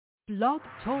Blog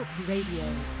Talk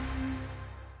Radio.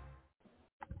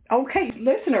 Okay,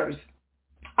 listeners,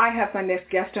 I have my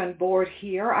next guest on board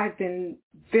here. I've been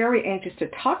very anxious to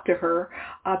talk to her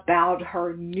about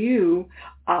her new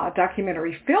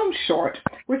documentary film short.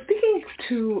 We're speaking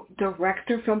to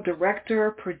film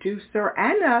director, producer,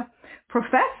 and a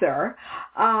professor,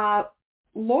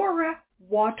 Laura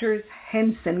Waters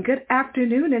Hinson. Good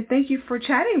afternoon, and thank you for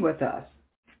chatting with us.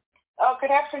 Oh,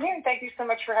 good afternoon. Thank you so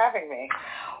much for having me.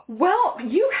 Well,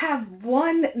 you have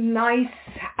one nice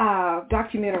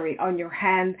documentary on your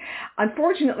hand.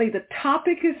 Unfortunately, the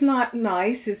topic is not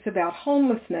nice. It's about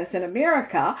homelessness in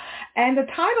America. And the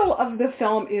title of the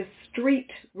film is Street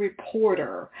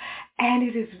Reporter. And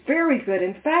it is very good.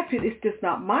 In fact, it is just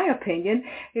not my opinion.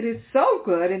 It is so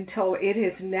good until it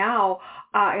is now,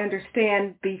 I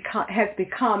understand, has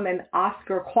become an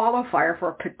Oscar qualifier for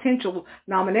a potential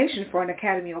nomination for an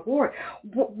Academy Award.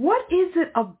 What is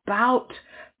it about,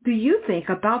 do you think,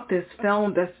 about this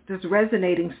film that's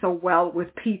resonating so well with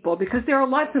people? Because there are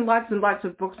lots and lots and lots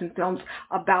of books and films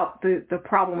about the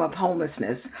problem of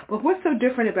homelessness. But what's so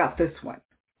different about this one?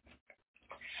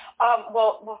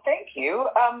 Well, thank you.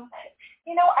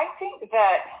 I think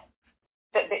that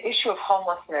the issue of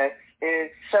homelessness is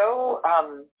so,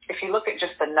 if you look at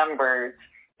just the numbers,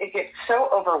 it gets so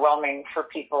overwhelming for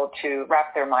people to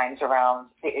wrap their minds around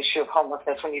the issue of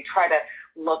homelessness when you try to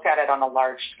look at it on a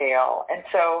large scale. And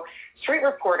so Street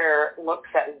Reporter looks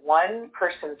at one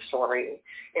person's story.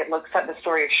 It looks at the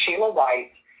story of Sheila White,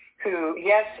 who,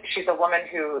 yes, she's a woman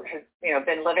who has,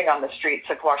 been living on the streets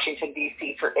of Washington,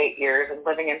 D.C. for 8 years and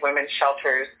living in women's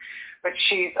shelters. But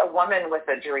she's a woman with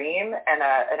a dream and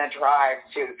a drive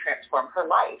to transform her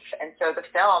life. And so the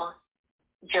film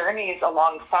journeys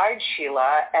alongside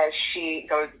Sheila as she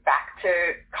goes back to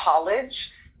college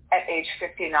at age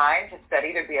 59 to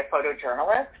study to be a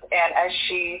photojournalist. And as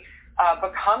she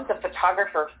becomes a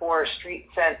photographer for Street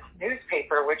Sense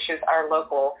newspaper, which is our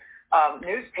local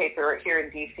newspaper here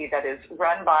in D.C. that is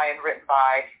run by and written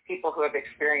by people who have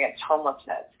experienced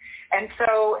homelessness. And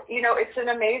so, it's an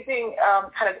amazing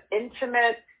kind of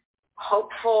intimate,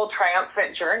 hopeful,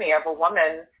 triumphant journey of a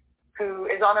woman who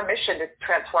is on a mission to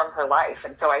transform her life.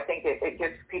 And so I think it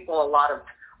gives people a lot of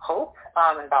hope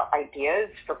about ideas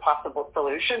for possible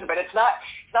solutions. But it's not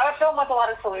a film with a lot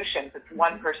of solutions. It's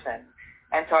one person.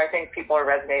 And so I think people are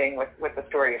resonating with the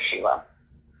story of Sheila.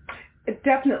 It's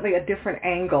definitely a different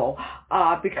angle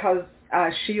because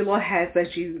Sheila has, as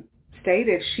you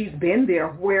stated, she's been there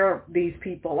where these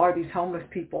people are, these homeless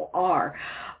people are.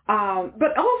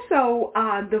 But also,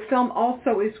 the film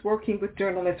also is working with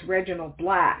journalist Reginald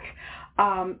Black.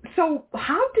 So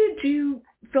how did you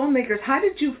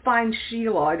find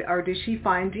Sheila, or did she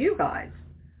find you guys?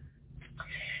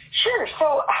 Sure.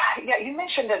 So, you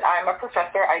mentioned that I'm a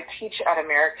professor. I teach at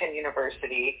American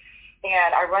University,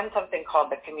 and I run something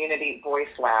called the Community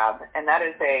Voice Lab, and that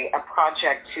is a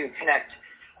project to connect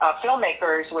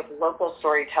filmmakers with local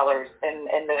storytellers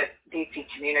in the DC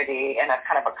community in a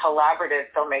kind of a collaborative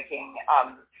filmmaking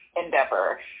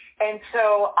endeavor. And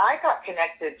so I got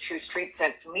connected to Street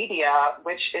Sense Media,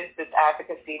 which is this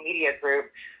advocacy media group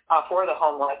for the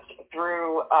homeless,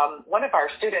 through one of our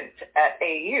students at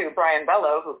AU, Brian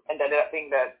Bello, who ended up being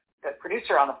the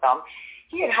producer on the film.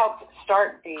 He had helped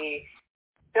start the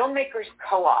Filmmakers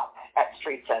Co-op at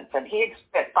Street Sense, and he had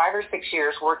spent 5 or 6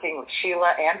 years working with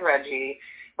Sheila and Reggie,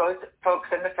 both folks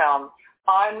in the film,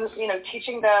 on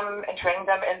teaching them and training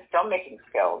them in filmmaking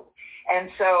skills. And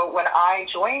so when I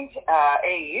joined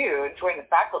AU and joined the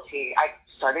faculty, I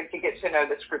started to get to know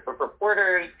this group of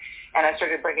reporters, and I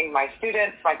started bringing my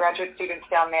graduate students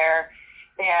down there,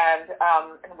 and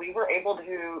we were able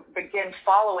to begin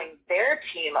following their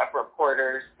team of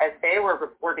reporters as they were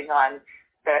reporting on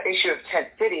the issue of Tent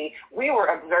City. We were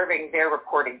observing their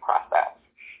reporting process.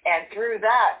 And through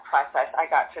that process, I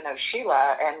got to know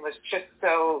Sheila and was just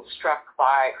so struck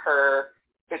by her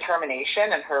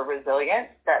determination and her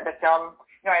resilience that the film,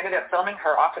 I ended up filming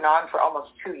her off and on for almost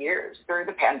 2 years through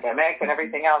the pandemic and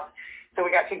everything else. So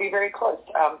we got to be very close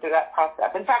through that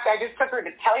process. In fact, I just took her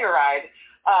to Telluride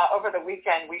over the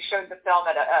weekend. We showed the film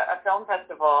at a film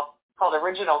festival called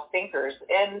Original Thinkers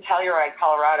in Telluride,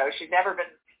 Colorado. She'd never been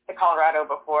to Colorado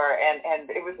before, and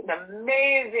it was an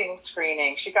amazing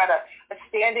screening. She got a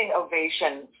standing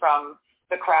ovation from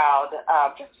the crowd,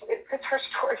 because her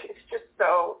story is just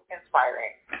so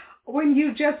inspiring. When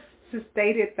you just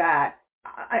stated that,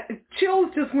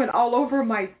 chills just went all over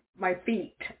my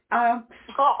feet.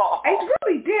 It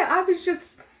really did. I was just,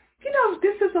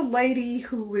 this is a lady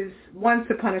who was once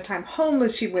upon a time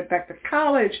homeless. She went back to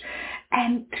college,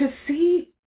 and to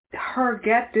see her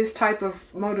get this type of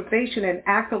motivation and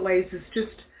accolades is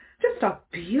just just a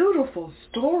beautiful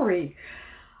story.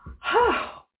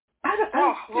 I'm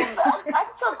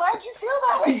so glad you feel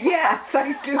that way. Yes,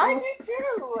 I do. I do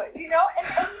too. And you know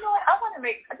what? I want to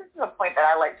make, this is a point that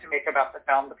I like to make about the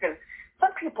film, because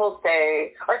some people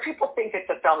say, or people think it's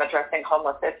a film addressing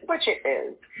homelessness, which it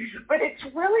is, but it's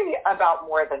really about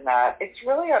more than that. It's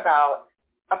really about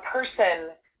a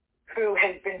person who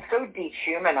has been so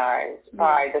dehumanized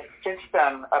by the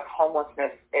system of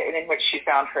homelessness in which she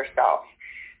found herself,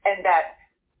 and that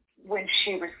when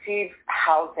she receives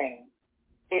housing,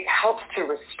 it helps to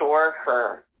restore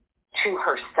her to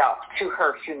herself, to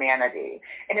her humanity.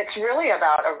 And it's really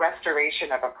about a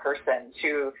restoration of a person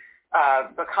to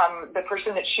become the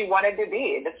person that she wanted to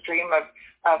be, this dream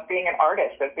of being an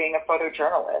artist, of being a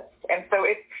photojournalist. And so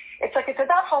it's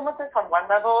about homelessness on one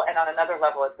level, and on another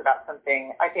level it's about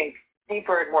something, I think,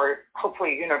 deeper and more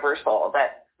hopefully universal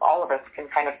that all of us can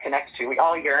kind of connect to. We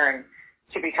all yearn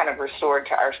to be kind of restored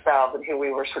to ourselves and who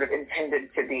we were sort of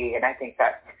intended to be. And I think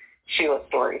that's Sheila's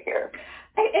story here.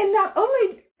 And not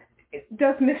only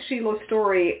does Miss Sheila's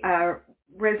story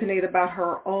resonate about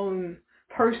her own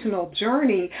personal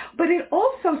journey, but it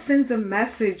also sends a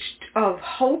message of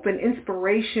hope and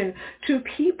inspiration to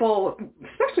people,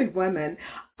 especially women,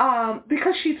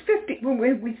 because she's 50.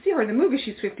 When we see her in the movie,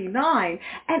 she's 59,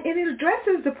 and it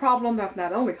addresses the problem of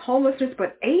not only homelessness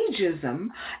but ageism,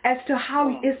 as to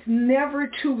how it's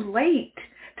never too late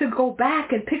to go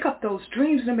back and pick up those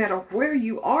dreams no matter where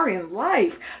you are in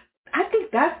life. I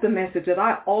think that's the message that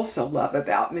I also love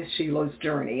about Miss Sheila's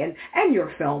journey and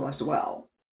your film as well.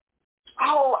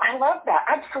 Oh, I love that.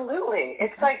 Absolutely.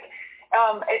 It's like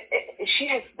she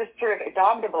has this sort of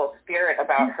indomitable spirit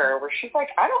about her where she's like,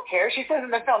 I don't care. She says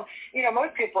in the film,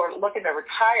 most people are looking to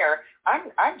retire.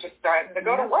 I'm just starting to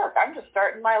go to work. I'm just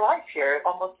starting my life here at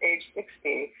almost age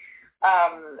 60.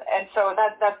 And so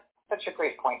that's such a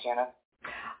great point, Janice.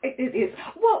 It is.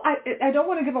 Well, I don't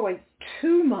want to give away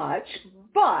too much,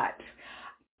 but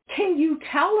can you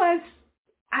tell us,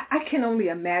 I can only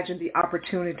imagine the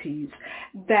opportunities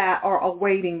that are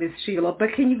awaiting Miss Sheila,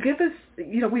 but can you give us,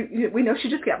 we know she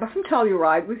just got back from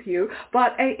Telluride with you,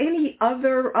 but any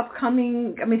other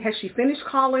upcoming, has she finished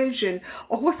college,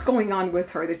 or what's going on with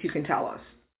her that you can tell us?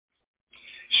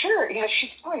 Sure. She's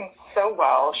doing so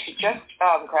well. She just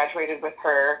graduated with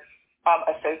her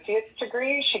associate's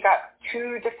degree. She got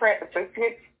 2 different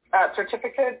associate's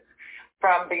certificates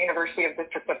from the University of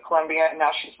District of Columbia, and now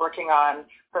she's working on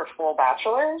her full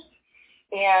bachelor's.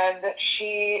 And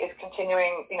she is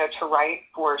continuing, to write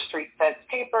for Street Sense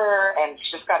paper, and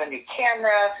she just got a new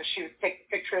camera, so she was taking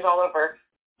pictures all over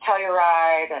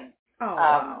Telluride, and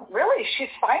wow. Really, she's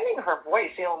finding her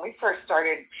voice. When we first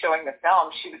started showing the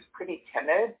film, she was pretty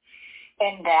timid,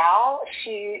 and now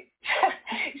she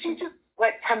just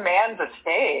commands a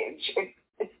stage.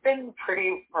 It's been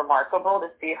pretty remarkable to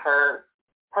see her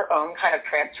own kind of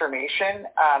transformation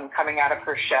coming out of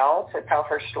her shell to tell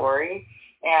her story.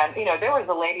 And, there was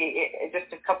a lady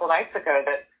just a couple nights ago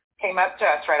that came up to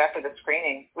us right after the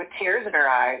screening with tears in her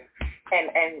eyes.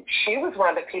 And she was one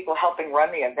of the people helping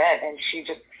run the event. And she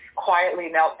just quietly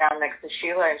knelt down next to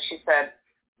Sheila and she said,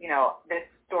 this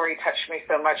story touched me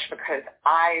so much because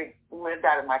I lived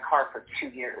out of my car for 2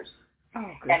 years. Oh,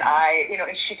 and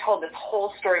and she told this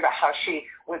whole story about how she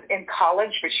was in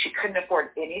college, but she couldn't afford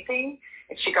anything.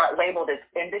 And she got labeled as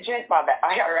indigent by the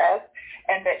IRS,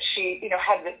 and that she,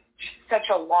 had such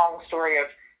a long story of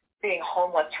being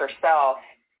homeless herself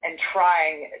and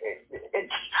trying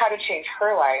to change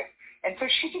her life. And so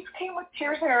she just came with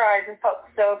tears in her eyes and felt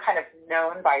so kind of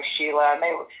known by Sheila. And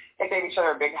they gave each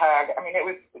other a big hug.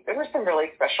 There were some really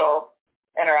special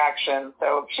interactions.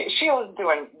 So Sheila's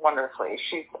doing wonderfully.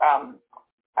 She's,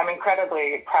 I'm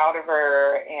incredibly proud of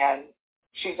her, and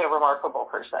she's a remarkable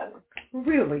person.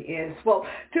 Really is. Well,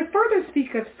 to further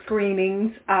speak of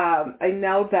screenings, I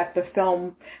know that the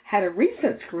film had a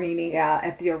recent screening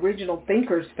at the Original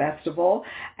Thinkers Festival,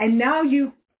 and now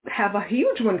you have a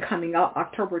huge one coming up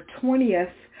October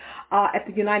 20th at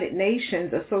the United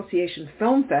Nations Association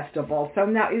Film Festival. So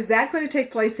now, is that going to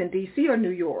take place in D.C. or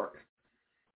New York?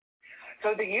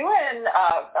 So the UN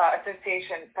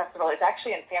Association Festival is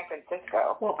actually in San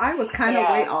Francisco. Well, I was kind of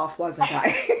way off, wasn't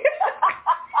I?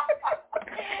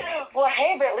 Well,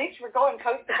 hey, but at least we're going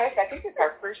coast to coast. I think it's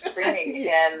our first screening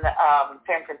in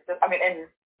San Francisco.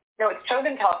 It's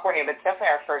chosen California, but it's definitely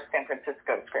our first San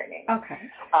Francisco screening. Okay.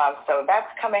 So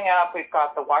that's coming up. We've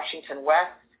got the Washington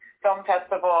West Film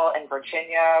Festival in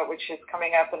Virginia, which is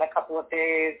coming up in a couple of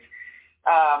days.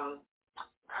 I'm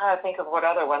trying to think of what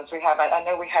other ones we have. I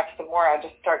know we have some more. I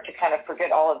just start to kind of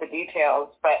forget all of the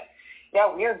details, but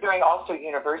yeah, we are doing also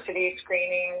university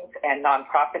screenings and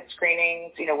nonprofit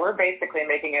screenings. We're basically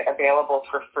making it available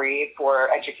for free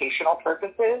for educational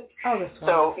purposes. Oh, that's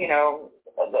so, wonderful.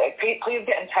 please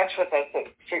get in touch with us at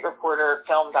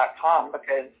streetreporterfilm.com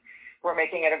because we're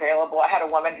making it available. I had a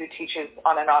woman who teaches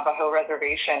on a Navajo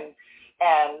reservation,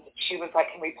 and she was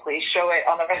like, can we please show it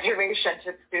on the reservation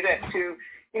to students who,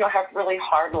 have really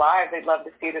hard lives? They'd love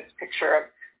to see this picture of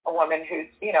a woman who's,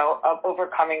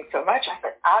 overcoming so much. I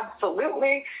said,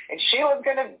 absolutely. And she was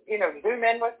going to, zoom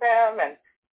in with them. And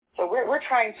so we're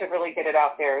trying to really get it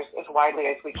out there as widely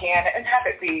as we can and have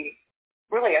it be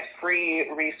really a free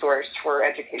resource for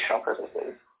educational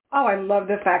purposes. Oh, I love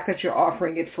the fact that you're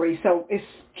offering it free. So it's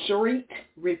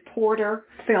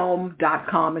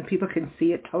streetreporterfilm.com, and people can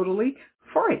see it totally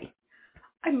free.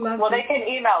 I love it. Well, they can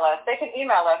email us. And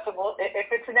if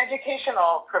it's an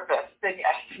educational purpose, then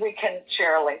yes, we can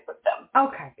share a link with them.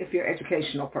 Okay, if you're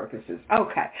educational purposes.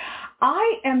 Okay.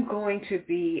 I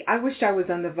wish I was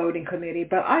on the voting committee,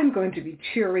 but I'm going to be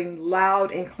cheering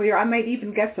loud and clear. I might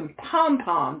even get some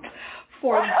pom-poms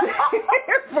for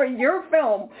for your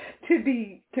film to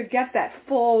get that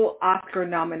full Oscar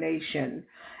nomination.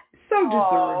 So deserving.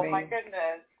 Oh, my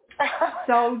goodness.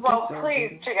 So well, deserving.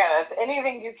 Please, Janice,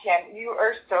 anything you can. You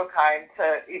are so kind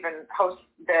to even host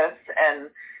this and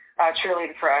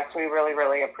cheerlead for us. We really,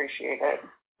 really appreciate it.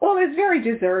 Well, it's very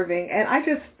deserving, and I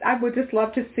would just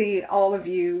love to see all of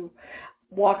you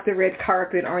walk the red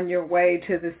carpet on your way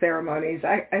to the ceremonies.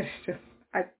 I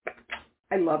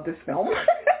love this film.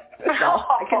 That's all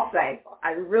I can say.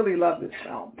 I really love this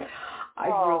film. I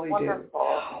really wonderful.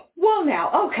 do. Well,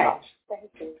 now, okay. Thank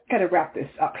you. Got to wrap this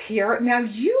up here. Now,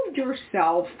 you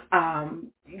yourself,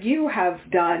 you have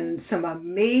done some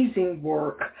amazing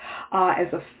work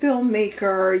as a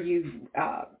filmmaker. You've,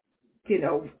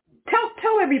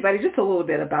 tell everybody just a little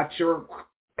bit about your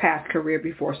past career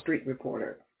before Street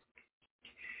Reporter.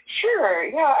 Sure.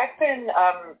 Yeah, I've been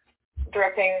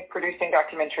directing, producing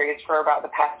documentaries for about the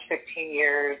past 15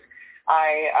 years.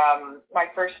 My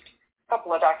first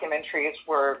couple of documentaries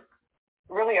were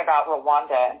really about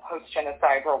Rwanda and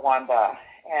post-genocide Rwanda.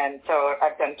 And so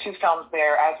I've done 2 films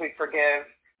there, As We Forgive.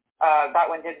 That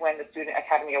one did win the Student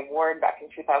Academy Award back in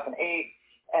 2008.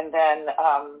 And then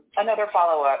another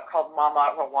follow-up called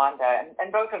Mama Rwanda.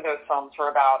 And both of those films were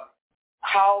about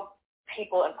how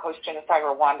people in post-genocide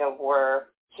Rwanda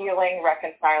were healing,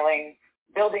 reconciling,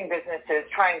 building businesses,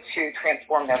 trying to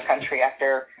transform their country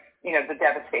after, the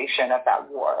devastation of that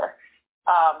war.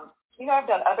 I've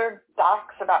done other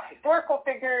docs about historical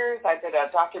figures. I did a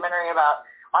documentary about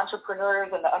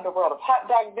entrepreneurs in the underworld of hot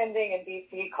dog vending in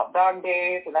D.C. called Dog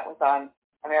Days, and that was on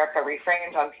America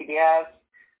Reframed on PBS.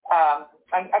 I'm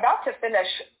about to finish,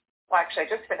 I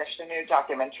just finished a new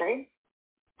documentary.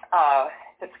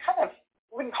 It's kind of, I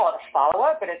wouldn't call it a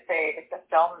follow-up, but it's a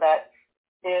film that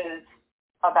is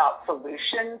about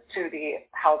solutions to the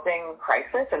housing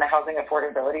crisis and the housing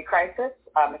affordability crisis.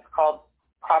 It's called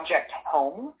Project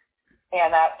Home.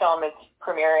 And that film is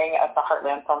premiering at the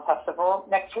Heartland Film Festival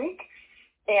next week.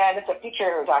 And it's a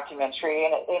feature documentary,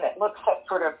 and it looks at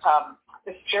sort of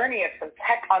this journey of some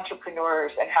tech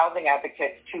entrepreneurs and housing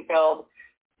advocates to build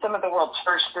some of the world's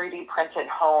first 3D printed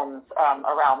homes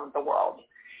around the world.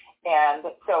 And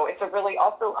so it's a really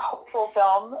also hopeful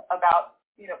film about,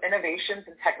 innovations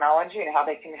in technology and how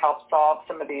they can help solve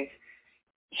some of these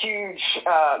huge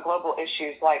global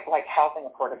issues like housing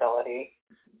affordability.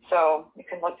 So you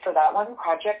can look for that one,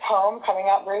 Project Home, coming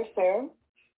out very soon.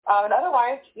 And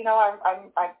otherwise,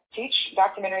 I teach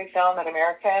documentary film at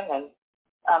American, and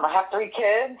I have 3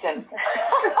 kids, and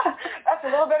that's a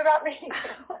little bit about me.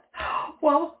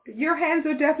 Well, your hands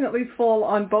are definitely full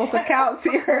on both accounts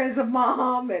here as a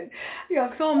mom and a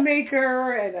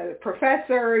filmmaker and a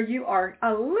professor. You are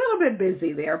a little bit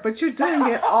busy there, but you're doing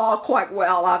it all quite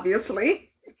well, obviously.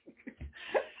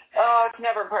 Oh, it's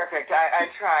never perfect. I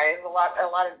try. There's a lot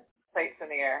of plates in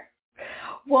the air.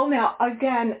 Well, now,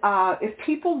 again, if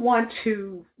people want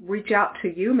to reach out to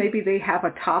you, maybe they have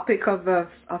a topic of a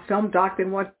film doc they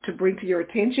want to bring to your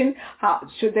attention,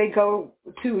 should they go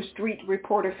to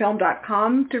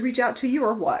streetreporterfilm.com to reach out to you,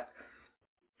 or what?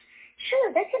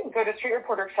 Sure, they can go to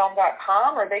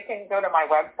streetreporterfilm.com, or they can go to my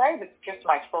website. It's just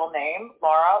my full name,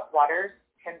 Laura Waters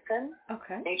Hinson,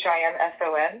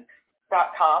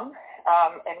 HINSON.com,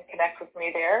 and connect with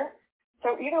me there.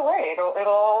 So either way, it'll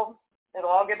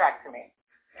all get back to me.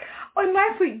 Oh, and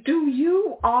lastly, do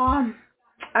you, all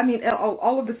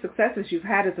of the successes you've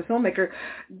had as a filmmaker,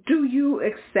 do you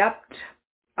accept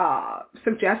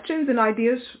suggestions and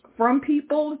ideas from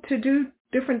people to do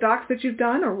different docs that you've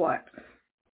done, or what?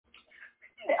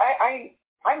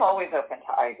 I'm always open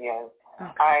to ideas.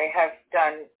 Okay. I have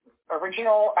done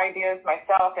original ideas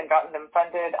myself and gotten them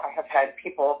funded. I have had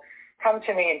people come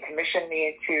to me and commission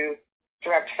me to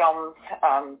direct films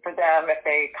for them if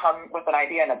they come with an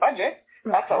idea and a budget.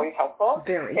 That's always helpful.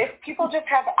 Very. If people just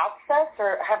have access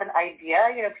or have an idea,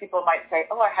 people might say,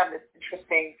 oh, I have this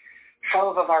interesting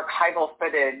trove of archival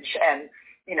footage and,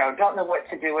 don't know what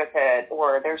to do with it,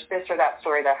 or there's this or that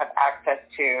story that I have access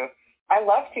to. I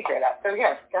love to hear that. So,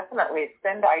 yes, definitely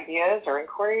send ideas or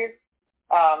inquiries.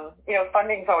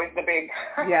 Funding's always the big,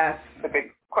 yes. the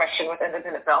big question with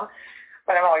independent film,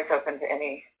 but I'm always open to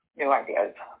any new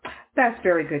ideas. That's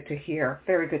very good to hear.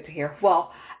 Very good to hear.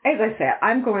 Well, as I said,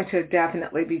 I'm going to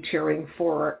definitely be cheering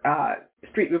for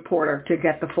Street Reporter to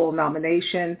get the full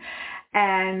nomination,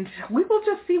 and we will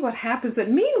just see what happens. But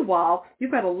meanwhile,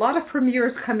 you've got a lot of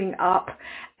premieres coming up,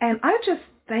 and I just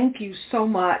thank you so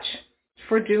much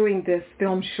for doing this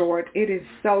film short. It is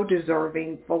so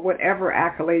deserving for whatever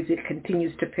accolades it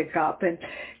continues to pick up. And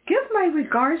give my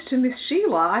regards to Miss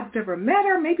Sheila. I've never met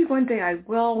her. Maybe one day I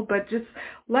will, but just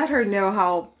let her know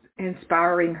how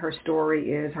inspiring her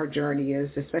story is, her journey is,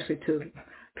 especially to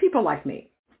people like me.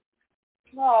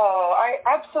 Oh, I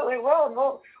absolutely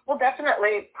will. We'll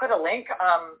definitely put a link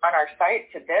on our site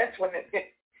to this when is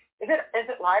it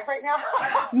live right now?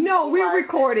 No, we're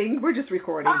recording. We're just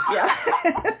recording. Yeah.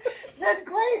 That's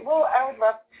great. Well, I would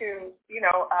love to,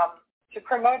 to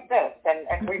promote this,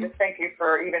 and we just thank you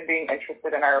for even being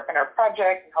interested in our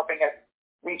project and helping us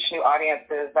reach new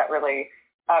audiences. That really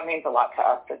means a lot to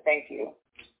us. So thank you.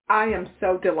 I am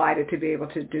so delighted to be able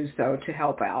to do so, to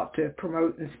help out, to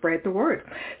promote and spread the word.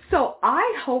 So I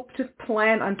hope to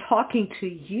plan on talking to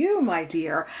you, my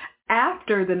dear,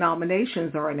 after the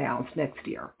nominations are announced next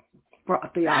year for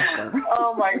the Oscar.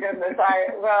 Oh, my goodness.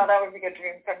 That would be a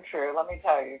dream come true, let me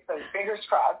tell you. So fingers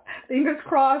crossed. Fingers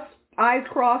crossed, eyes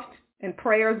crossed, and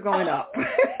prayers going up.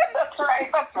 That's right.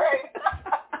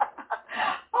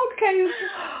 Okay.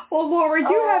 Well, Laura,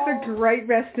 you have a great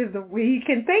rest of the week,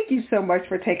 and thank you so much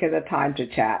for taking the time to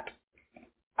chat.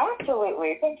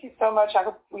 Absolutely. Thank you so much. I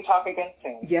hope we talk again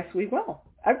soon. Yes, we will.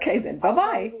 Okay, then.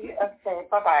 Bye-bye. Okay,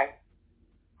 bye-bye.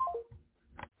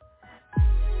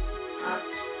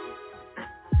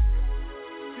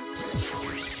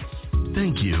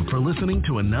 Thank you for listening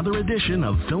to another edition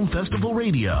of Film Festival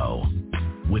Radio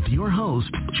with your host,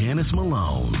 Janice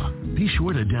Malone. Be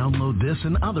sure to download this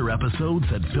and other episodes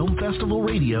at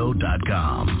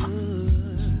filmfestivalradio.com.